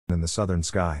in the southern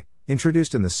sky,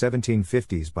 introduced in the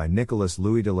 1750s by Nicolas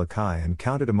Louis de Lacaille and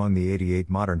counted among the 88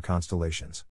 modern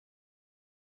constellations.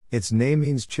 Its name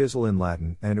means chisel in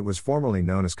Latin, and it was formerly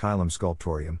known as Caelum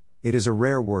Sculptorium. It is a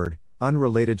rare word,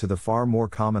 unrelated to the far more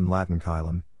common Latin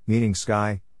caelum, meaning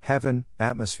sky, heaven,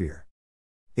 atmosphere.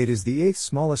 It is the 8th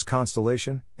smallest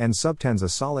constellation, and subtends a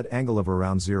solid angle of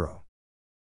around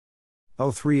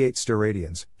 0.038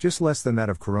 steradians, just less than that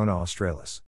of Corona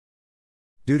Australis.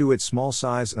 Due to its small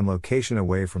size and location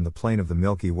away from the plane of the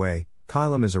Milky Way,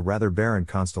 Caelum is a rather barren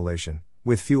constellation,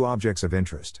 with few objects of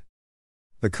interest.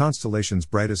 The constellation's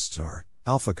brightest star,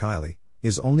 Alpha Caeli,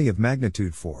 is only of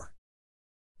magnitude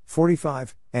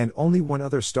 4.45, and only one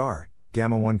other star,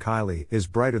 Gamma 1 Caeli, is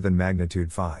brighter than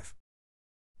magnitude 5.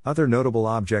 Other notable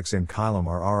objects in Caelum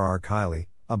are RR Caeli,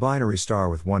 a binary star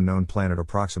with one known planet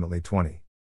approximately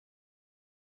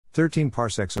 13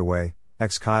 parsecs away,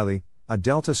 X Caeli, a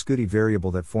delta Scuti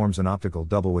variable that forms an optical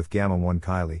double with Gamma 1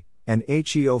 Caeli, and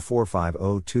HEO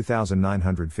 450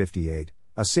 2958,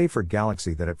 a Seyfert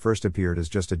galaxy that at first appeared as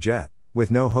just a jet, with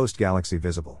no host galaxy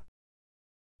visible.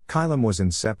 Caelum was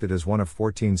incepted as one of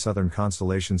 14 southern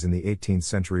constellations in the 18th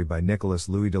century by Nicolas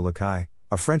Louis de Lacaille,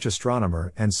 a French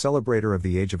astronomer and celebrator of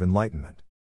the Age of Enlightenment.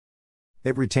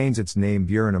 It retains its name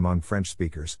Buren among French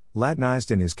speakers,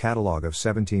 Latinized in his catalogue of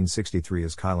 1763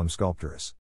 as Caelum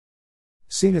Sculptoris.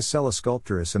 Seen as Cella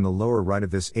Sculptoris in the lower right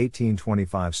of this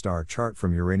 1825 star chart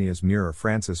from Urania's mirror,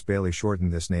 Francis Bailey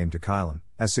shortened this name to Caelum,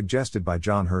 as suggested by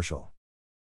John Herschel.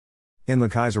 In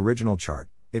Lacaille's original chart,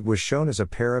 it was shown as a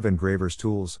pair of engravers'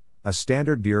 tools, a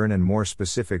standard Buren and more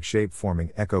specific shape forming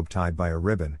echobe tied by a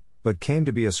ribbon, but came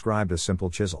to be ascribed a simple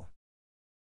chisel.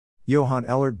 Johann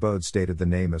Elert Bode stated the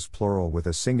name as plural with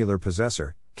a singular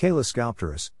possessor, Caelum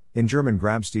Sculptoris, in German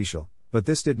Grabstichel, but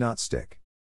this did not stick.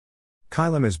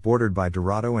 Caelum is bordered by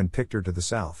Dorado and Pictor to the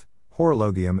south,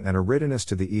 Horologium and Eridanus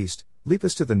to the east,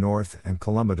 Lepus to the north and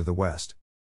Columba to the west.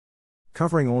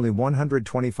 Covering only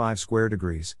 125 square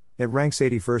degrees, it ranks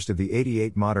 81st of the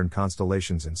 88 modern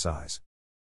constellations in size.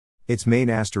 Its main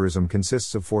asterism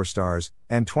consists of 4 stars,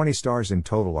 and 20 stars in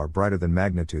total are brighter than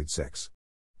magnitude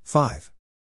 6.5.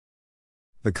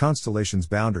 The constellation's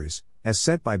boundaries, as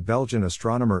set by Belgian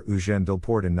astronomer Eugène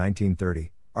Delporte in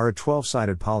 1930, are a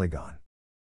 12-sided polygon.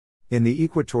 In the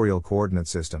equatorial coordinate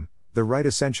system, the right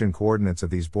ascension coordinates of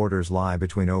these borders lie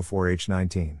between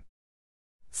 04H19,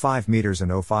 5 meters and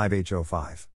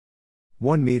 05H05,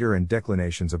 1 meter and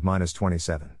declinations of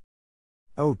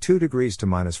 -27.02 degrees to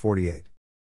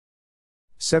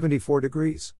 -48.74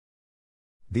 degrees.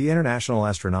 The International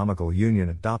Astronomical Union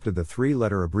adopted the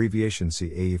 3-letter abbreviation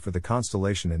CAE for the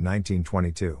constellation in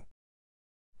 1922.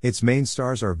 Its main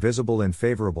stars are visible in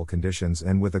favorable conditions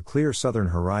and with a clear southern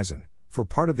horizon, for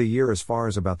part of the year as far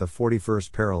as about the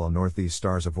 41st parallel north. These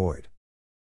stars avoid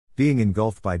being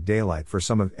engulfed by daylight for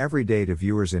some of every day to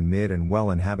viewers in mid and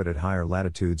well-inhabited higher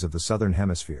latitudes of the southern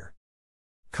hemisphere.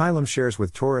 Caelum shares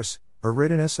with Taurus,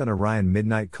 Eridanus and Orion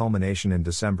midnight culmination in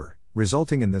December,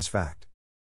 resulting in this fact.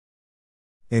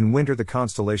 In winter the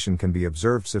constellation can be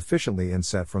observed sufficiently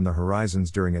inset from the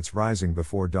horizons during its rising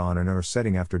before dawn and or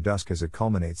setting after dusk as it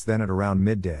culminates then at around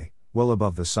midday, well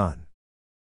above the sun.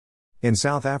 In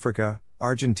South Africa,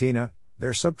 Argentina,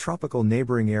 their subtropical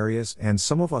neighboring areas and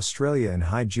some of Australia in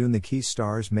high June the key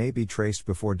stars may be traced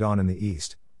before dawn in the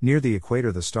east. Near the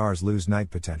equator the stars lose night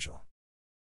potential.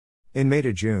 In May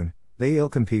to June, they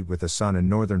compete with the sun in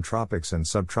northern tropics and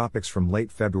subtropics from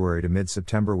late February to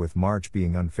mid-September, with March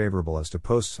being unfavorable as to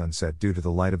post-sunset due to the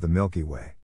light of the Milky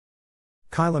Way.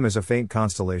 Caelum is a faint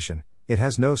constellation. It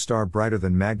has no star brighter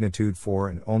than magnitude 4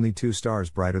 and only 2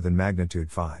 stars brighter than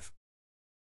magnitude 5.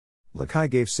 Lacaille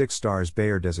gave 6 stars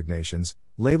Bayer designations,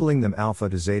 labeling them alpha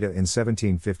to zeta in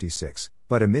 1756,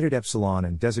 but omitted epsilon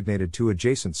and designated 2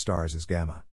 adjacent stars as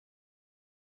gamma.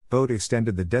 Bode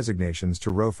extended the designations to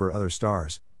Rho for other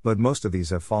stars, but most of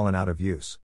these have fallen out of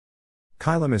use.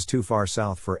 Caelum is too far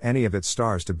south for any of its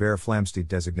stars to bear Flamsteed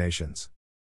designations.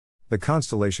 The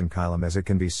constellation Caelum as it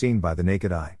can be seen by the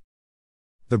naked eye.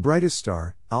 The brightest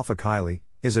star, Alpha Caeli,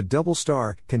 is a double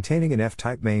star containing an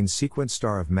F-type main sequence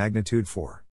star of magnitude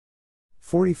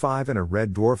 4.45 and a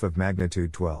red dwarf of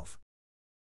magnitude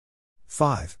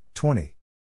 12.5,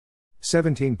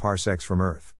 17 parsecs from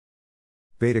Earth.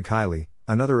 Beta Caeli,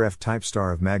 another F-type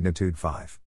star of magnitude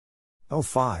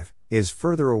 5.05, is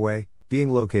further away,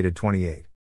 being located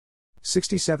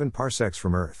 28.67 parsecs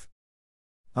from Earth.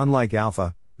 Unlike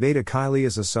Alpha, Beta Caeli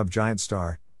is a subgiant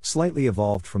star, slightly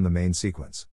evolved from the main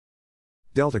sequence.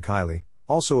 Delta Caeli,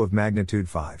 also of magnitude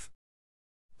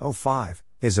 5.05,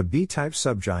 is a B-type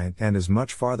subgiant and is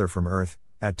much farther from Earth,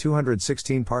 at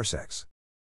 216 parsecs.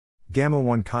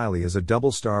 Gamma-1 Caeli is a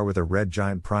double star with a red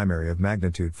giant primary of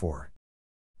magnitude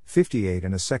 4.58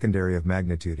 and a secondary of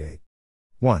magnitude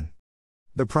 8.1.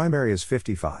 The primary is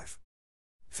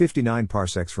 55.59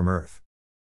 parsecs from Earth.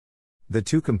 The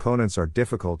two components are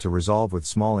difficult to resolve with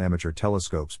small amateur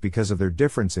telescopes because of their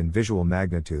difference in visual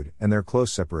magnitude and their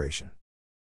close separation.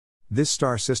 This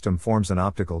star system forms an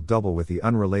optical double with the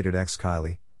unrelated X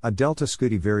Caeli, a delta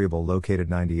Scuti variable located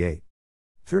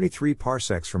 98.33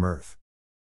 parsecs from Earth.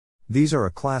 These are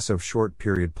a class of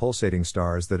short-period pulsating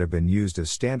stars that have been used as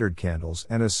standard candles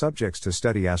and as subjects to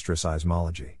study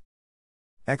astroseismology.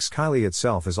 X Caeli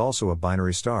itself is also a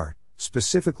binary star,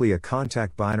 specifically a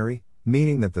contact binary,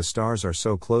 meaning that the stars are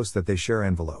so close that they share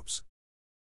envelopes.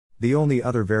 The only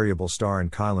other variable star in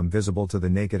Caelum visible to the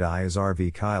naked eye is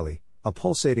RV Caeli, a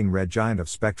pulsating red giant of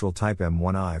spectral type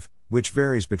M1IV, which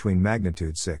varies between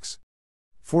magnitude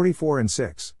 6.44 and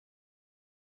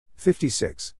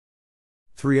 6.56.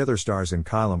 Three other stars in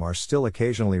Caelum are still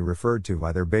occasionally referred to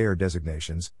by their Bayer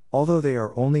designations, although they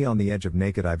are only on the edge of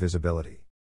naked eye visibility.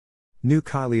 Nu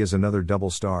Caeli is another double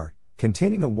star,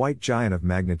 containing a white giant of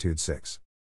magnitude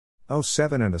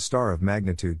 6.07 and a star of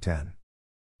magnitude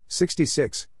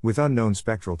 10.66, with unknown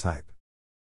spectral type.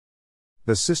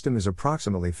 The system is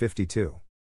approximately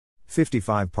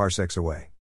 52.55 parsecs away.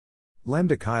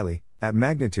 Lambda Caeli, at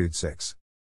magnitude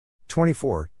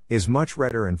 6.24, is much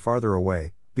redder and farther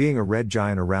away, being a red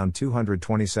giant around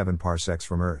 227 parsecs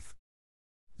from Earth.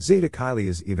 Zeta Caeli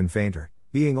is even fainter,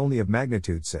 being only of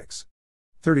magnitude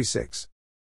 6.36.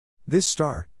 This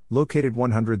star, located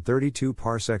 132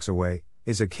 parsecs away,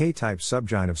 is a K-type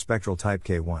subgiant of spectral type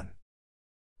K1.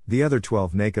 The other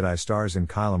 12 naked-eye stars in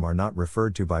Caelum are not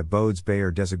referred to by Bode's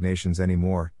Bayer designations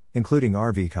anymore, including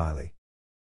RV Caeli.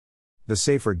 The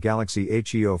Seyfert galaxy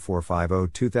HEO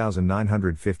 450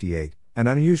 2958, an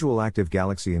unusual active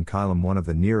galaxy in Caelum. One of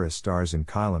the nearest stars in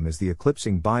Caelum is the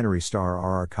eclipsing binary star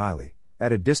RR Caeli,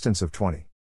 at a distance of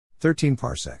 20.13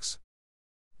 parsecs.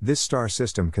 This star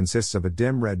system consists of a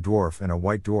dim red dwarf and a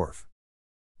white dwarf.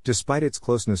 Despite its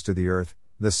closeness to the Earth,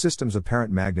 the system's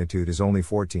apparent magnitude is only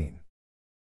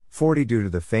 14.40 due to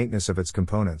the faintness of its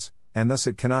components, and thus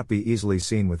it cannot be easily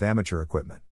seen with amateur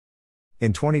equipment.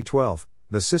 In 2012,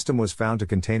 the system was found to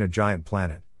contain a giant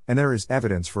planet, and there is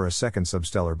evidence for a second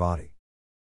substellar body.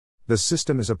 The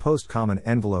system is a post-common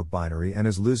envelope binary and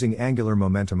is losing angular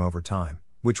momentum over time,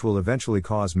 which will eventually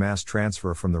cause mass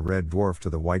transfer from the red dwarf to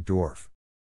the white dwarf.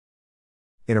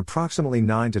 In approximately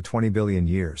 9 to 20 billion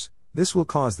years, this will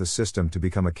cause the system to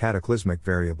become a cataclysmic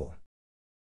variable.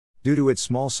 Due to its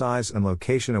small size and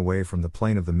location away from the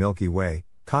plane of the Milky Way,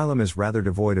 Caelum is rather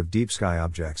devoid of deep sky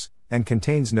objects, and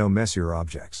contains no Messier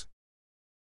objects.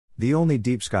 The only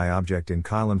deep sky object in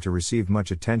Caelum to receive much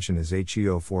attention is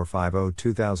HEO 450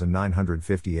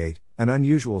 2958, an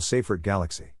unusual Seyfert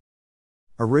galaxy.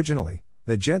 Originally,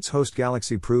 the jet's host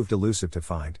galaxy proved elusive to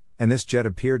find, and this jet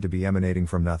appeared to be emanating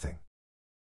from nothing.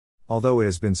 Although it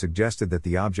has been suggested that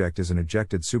the object is an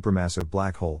ejected supermassive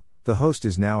black hole, the host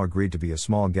is now agreed to be a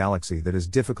small galaxy that is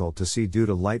difficult to see due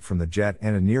to light from the jet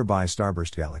and a nearby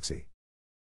starburst galaxy.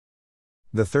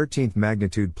 The 13th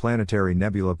magnitude planetary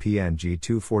nebula PNG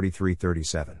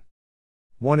 24337.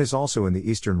 1 is also in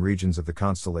the eastern regions of the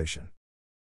constellation.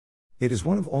 It is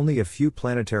one of only a few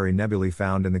planetary nebulae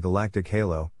found in the galactic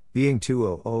halo, being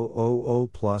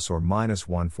 20000 plus or minus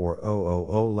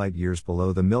 14000 light-years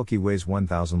below the Milky Way's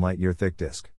 1000 light-year thick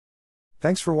disk.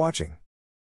 Thanks for watching.